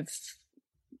kind of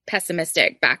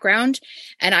pessimistic background,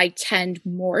 and I tend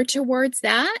more towards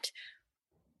that.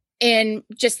 And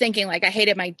just thinking like, I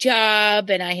hated my job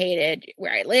and I hated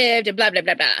where I lived and blah, blah,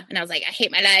 blah, blah. And I was like, I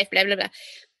hate my life, blah, blah, blah.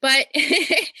 But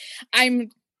I'm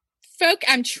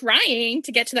trying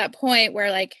to get to that point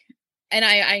where like, and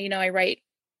I write,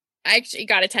 I actually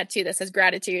got a tattoo that says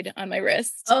gratitude on my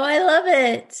wrist. Oh, I love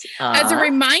it. As a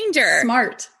reminder.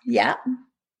 Smart. Yeah.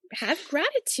 Have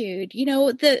gratitude,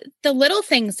 the little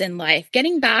things in life,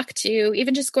 getting back to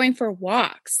even just going for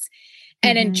walks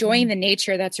and enjoying the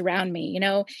nature that's around me,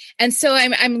 And so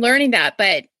I'm learning that,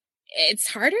 but it's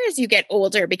harder as you get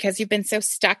older because you've been so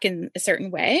stuck in a certain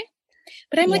way.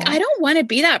 But I'm like, I don't want to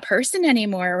be that person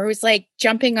anymore who's like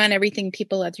jumping on everything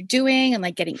people are doing and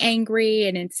like getting angry.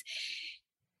 And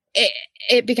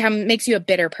it makes you a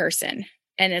bitter person.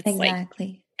 And it's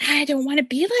exactly. Like, I don't want to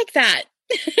be like that.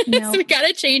 No. So we got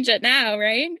to change it now,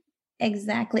 right?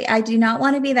 Exactly. I do not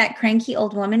want to be that cranky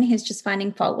old woman who's just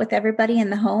finding fault with everybody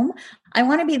in the home. I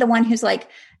want to be the one who's like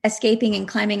escaping and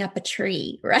climbing up a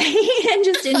tree, right? And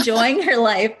just enjoying her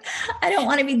life. I don't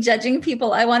want to be judging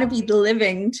people. I want to be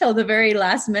living till the very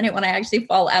last minute when I actually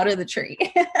fall out of the tree.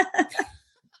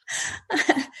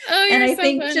 And I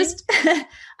think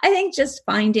just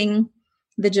finding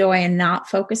the joy and not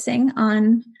focusing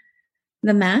on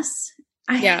the mess.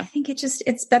 I think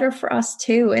it's better for us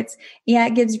too. It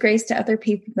gives grace to other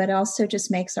people, but also just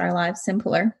makes our lives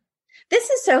simpler. This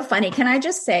is so funny. Can I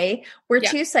just say we're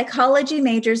two psychology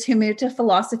majors who moved to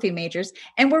philosophy majors,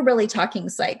 and we're really talking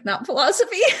psych, not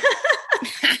philosophy.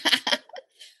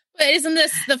 But isn't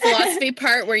this the philosophy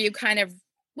part where you kind of,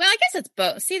 well, I guess it's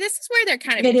both. See, this is where they're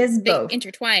kind of both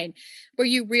intertwined, where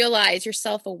you realize you're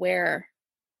self-aware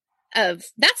of,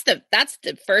 that's the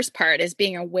first part, is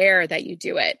being aware that you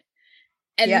do it.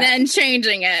 And then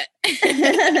changing it.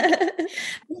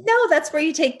 No, that's where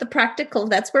you take the practical.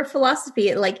 That's where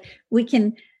philosophy, like we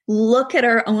can look at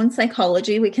our own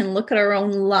psychology. We can look at our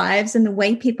own lives and the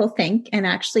way people think and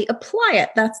actually apply it.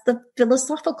 That's the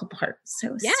philosophical part.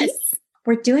 So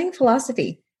we're doing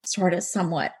philosophy sort of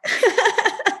somewhat.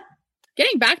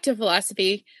 Getting back to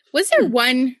philosophy, was there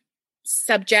one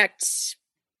subject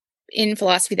in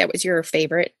philosophy that was your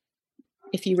favorite,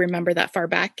 if you remember that far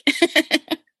back?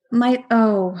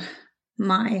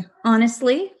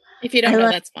 Honestly, if you don't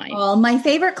know, that's fine. My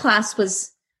favorite class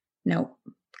was,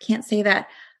 can't say that.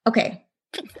 Okay.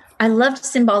 I loved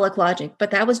symbolic logic,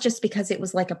 but that was just because it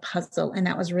was like a puzzle and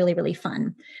that was really, really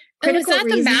fun. Was that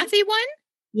the mathy one?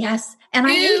 Yes. And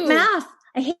I hate math.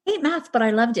 I hate math, but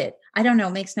I loved it. I don't know.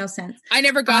 It makes no sense. I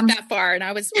never got that far and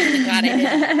I was really glad I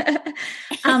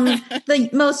did. The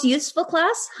most useful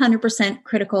class, 100%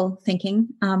 critical thinking.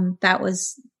 That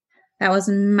was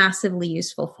massively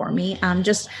useful for me.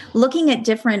 Just looking at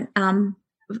different, what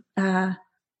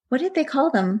did they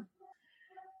call them?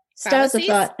 Styles of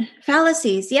thought.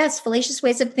 Fallacies. Yes. Fallacious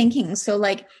ways of thinking. So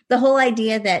like the whole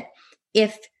idea that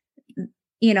if,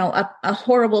 a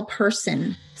horrible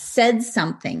person said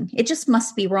something, it just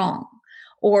must be wrong.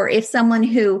 Or if someone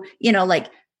who, like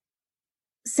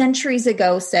centuries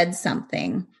ago said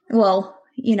something, well,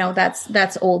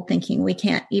 that's old thinking. We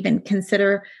can't even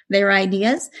consider their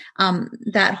ideas.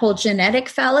 That whole genetic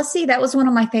fallacy, that was one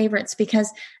of my favorites,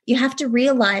 because you have to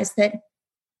realize that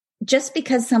just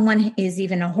because someone is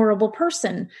even a horrible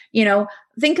person,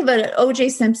 think of it, O.J.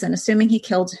 Simpson, assuming he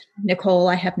killed Nicole.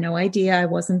 I have no idea. I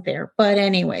wasn't there. But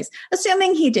anyways,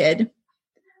 assuming he did,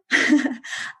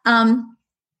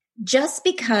 just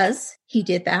because he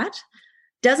did that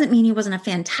doesn't mean he wasn't a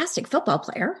fantastic football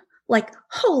player. Like,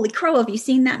 holy crow, have you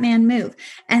seen that man move?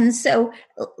 And so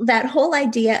that whole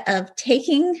idea of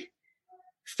taking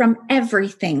from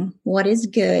everything what is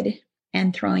good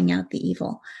and throwing out the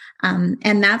evil.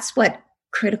 And that's what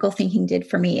critical thinking did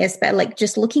for me, is that, like,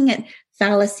 just looking at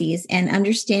fallacies and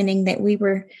understanding that we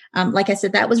were, like I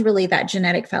said, that was really that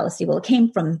genetic fallacy. Well, it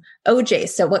came from OJ.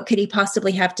 So what could he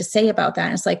possibly have to say about that?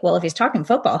 And it's like, well, if he's talking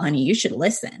football, honey, you should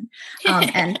listen.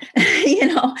 And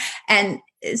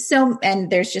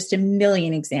there's just a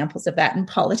million examples of that in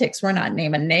politics. We're not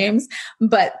naming names,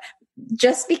 but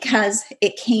just because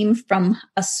it came from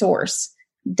a source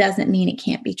doesn't mean it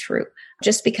can't be true.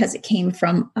 Just because it came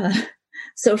from a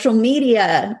social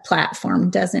media platform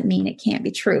doesn't mean it can't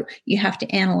be true. You have to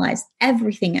analyze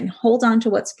everything and hold on to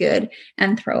what's good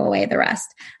and throw away the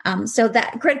rest. So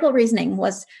that critical reasoning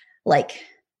was like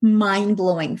mind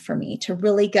blowing for me to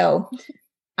really go,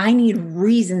 I need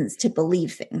reasons to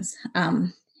believe things.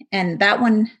 And that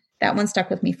one stuck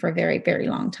with me for a very, very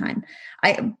long time.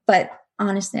 But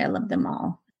honestly, I love them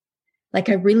all. Like,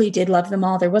 I really did love them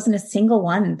all. There wasn't a single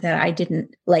one that I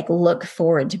didn't look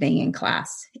forward to being in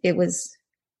class. It was.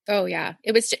 Oh yeah.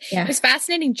 It was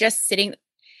fascinating just sitting.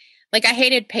 Like, I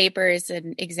hated papers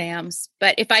and exams,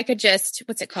 but if I could just,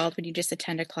 what's it called when you just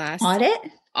attend a class?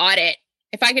 Audit.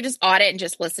 If I could just audit and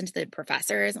just listen to the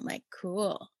professors, I'm like,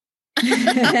 cool.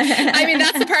 I mean,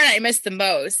 that's the part I miss the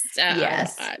most.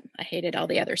 Yes. I hated all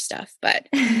the other stuff, but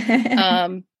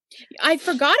I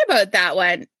forgot about that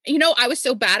one. I was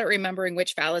so bad at remembering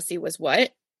which fallacy was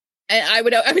what. And I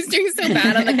was doing so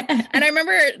bad on and I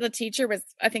remember the teacher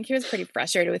I think he was pretty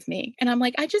frustrated with me. And I'm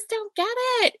like, I just don't get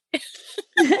it.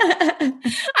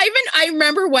 I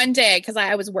remember one day, because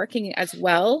I was working as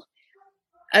well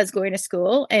as going to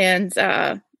school, and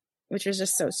which was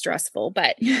just so stressful.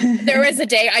 But there was a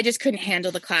day I just couldn't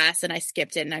handle the class and I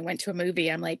skipped it and I went to a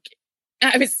movie. I'm like,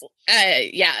 I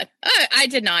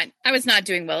did not. I was not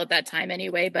doing well at that time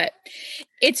anyway, but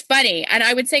it's funny. And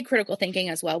I would say critical thinking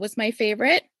as well was my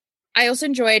favorite. I also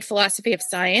enjoyed philosophy of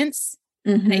science.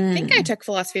 Mm-hmm. And I think I took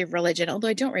philosophy of religion, although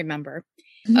I don't remember.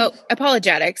 Mm-hmm. Oh,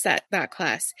 apologetics, that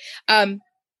class.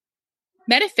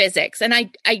 Metaphysics. And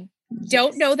I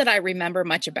don't know that I remember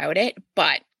much about it,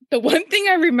 but the one thing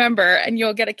I remember, and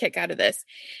you'll get a kick out of this,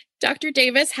 Dr.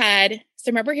 Davis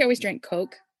remember he always drank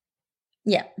Coke?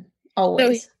 Yeah.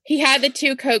 Always. So he had the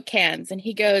 2 Coke cans and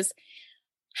he goes,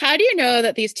 how do you know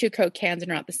that these 2 Coke cans are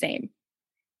not the same?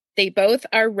 They both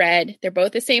are red. They're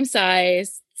both the same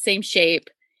size, same shape.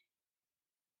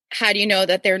 How do you know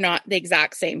that they're not the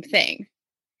exact same thing?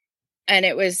 And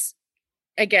it was,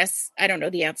 I guess, I don't know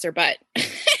the answer, but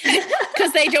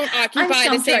because they don't occupy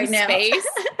the same space,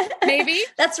 maybe.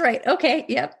 That's right. Okay.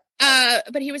 Yep.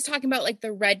 But he was talking about like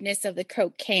the redness of the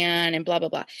Coke can and blah, blah,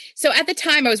 blah. So at the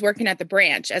time I was working at the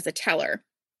branch as a teller.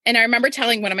 And I remember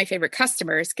telling one of my favorite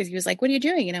customers, because he was like, what are you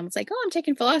doing? And I was like, oh, I'm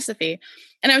taking philosophy.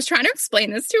 And I was trying to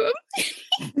explain this to him.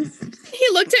 He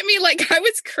looked at me like I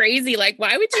was crazy. Like,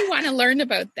 why would you want to learn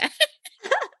about that?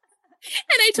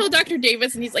 And I told Dr.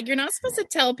 Davis, and he's like, you're not supposed to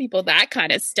tell people that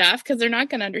kind of stuff because they're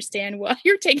not going to understand why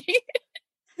you're taking it.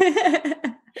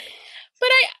 But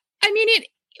I mean,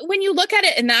 when you look at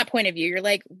it in that point of view, you're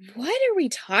like, what are we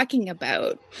talking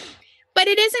about? But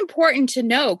it is important to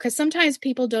know, because sometimes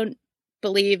people don't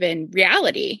believe in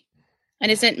reality.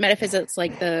 And isn't metaphysics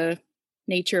like the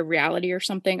nature of reality or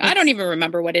something? I don't even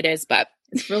remember what it is, but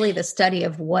it's really the study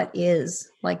of what is,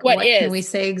 like what can we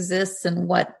say exists and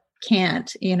what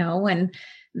can't, and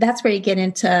that's where you get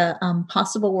into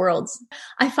possible worlds.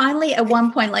 I finally at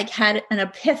one point had an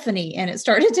epiphany, and it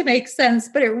started to make sense,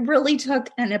 but it really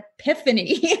took an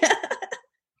epiphany. Is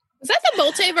that the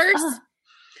multiverse?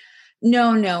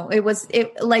 No, it was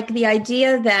the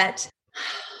idea that,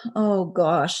 oh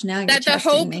gosh, now you're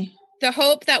testing me. The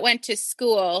hope that went to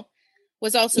school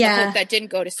was also the hope that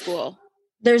didn't go to school.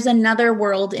 There's another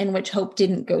world in which Hope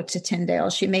didn't go to Tyndale.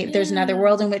 There's another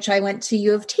world in which I went to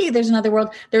U of T. There's another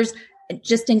world. There's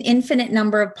just an infinite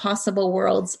number of possible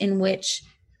worlds in which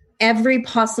every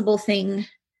possible thing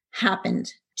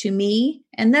happened to me.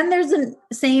 And then there's the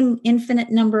same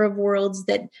infinite number of worlds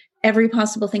that every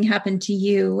possible thing happened to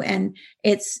you. And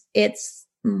it's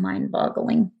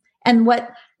mind-boggling. And what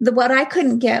What I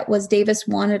couldn't get was Davis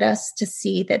wanted us to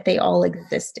see that they all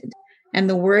existed. And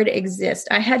the word exist,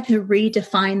 I had to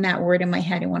redefine that word in my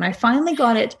head. And when I finally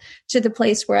got it to the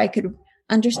place where I could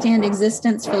understand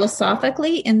existence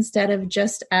philosophically instead of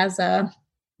just as a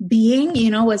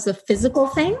being, as a physical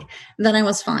thing, then I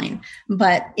was fine.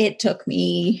 But it took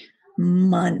me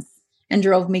months and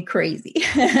drove me crazy.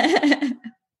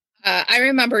 I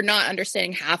remember not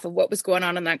understanding half of what was going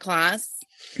on in that class.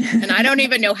 And I don't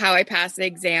even know how I passed the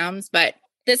exams, but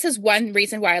this is one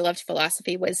reason why I loved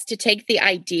philosophy, was to take the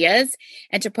ideas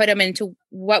and to put them into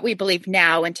what we believe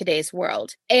now in today's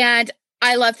world. And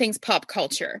I love things pop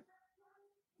culture.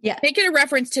 Yeah. Make it a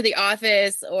reference to The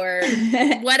Office or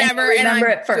whatever. and remember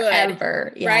it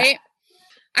forever. Good, right?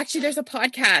 Actually, there's a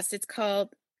podcast. It's called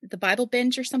The Bible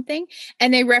Binge or something.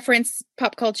 And they reference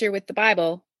pop culture with the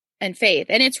Bible and faith.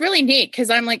 And it's really neat because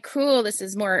I'm like, cool, this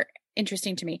is more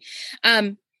interesting to me.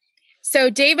 So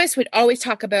Davis would always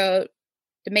talk about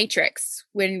The Matrix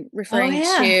when referring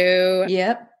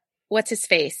to what's his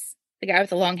face? The guy with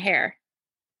the long hair.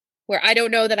 Where I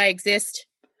don't know that I exist.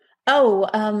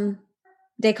 Oh,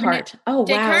 Descartes. Oh,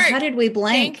 Descartes. Wow. How did we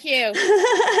blank? Thank you.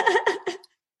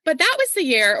 But that was the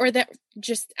year, or that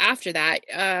just after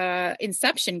that,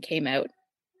 Inception came out.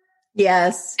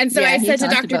 Yes. And so I said to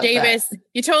Dr. Davis,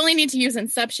 you totally need to use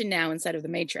Inception now instead of The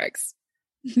Matrix.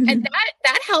 And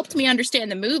that helped me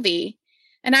understand the movie.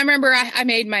 And I remember I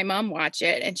made my mom watch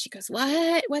it and she goes,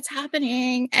 what's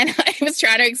happening? And I was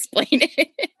trying to explain it.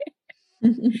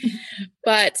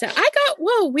 But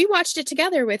we watched it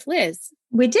together with Liz.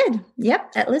 We did.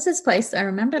 Yep. At Liz's place. I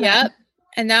remember that. Yep.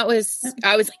 And I was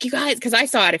like, you guys, because I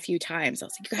saw it a few times. I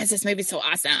was like, you guys, this movie's so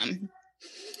awesome.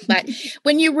 But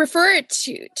when you refer it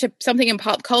to something in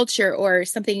pop culture or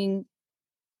something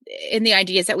in the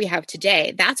ideas that we have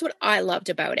today, that's what I loved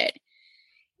about it.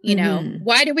 You know,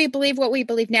 why do we believe what we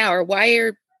believe now? Or why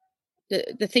are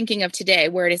the thinking of today,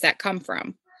 where does that come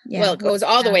from? Yeah, well, it goes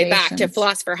all the way back to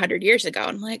philosopher 100 years ago.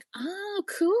 I'm like, oh,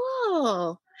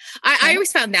 cool. I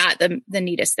always found that the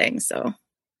neatest thing. So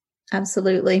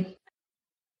absolutely.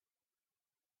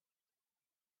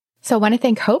 So I want to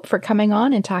thank Hope for coming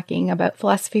on and talking about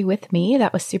philosophy with me.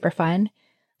 That was super fun.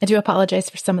 I do apologize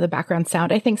for some of the background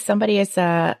sound. I think somebody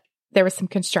there was some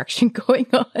construction going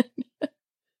on.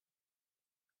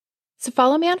 So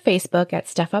follow me on Facebook at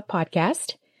Stuff Up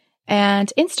Podcast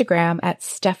and Instagram at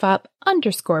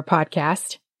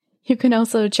StuffUp_podcast. You can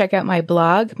also check out my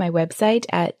blog, my website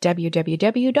at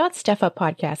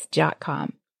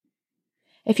www.stuffuppodcast.com.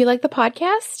 If you like the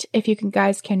podcast, if you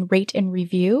guys can rate and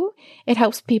review, it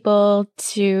helps people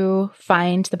to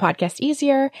find the podcast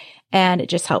easier and it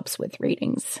just helps with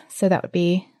ratings. So that would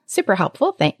be super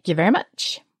helpful. Thank you very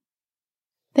much.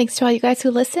 Thanks to all you guys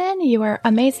who listen. You are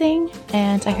amazing.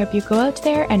 And I hope you go out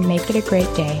there and make it a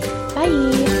great day.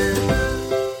 Bye.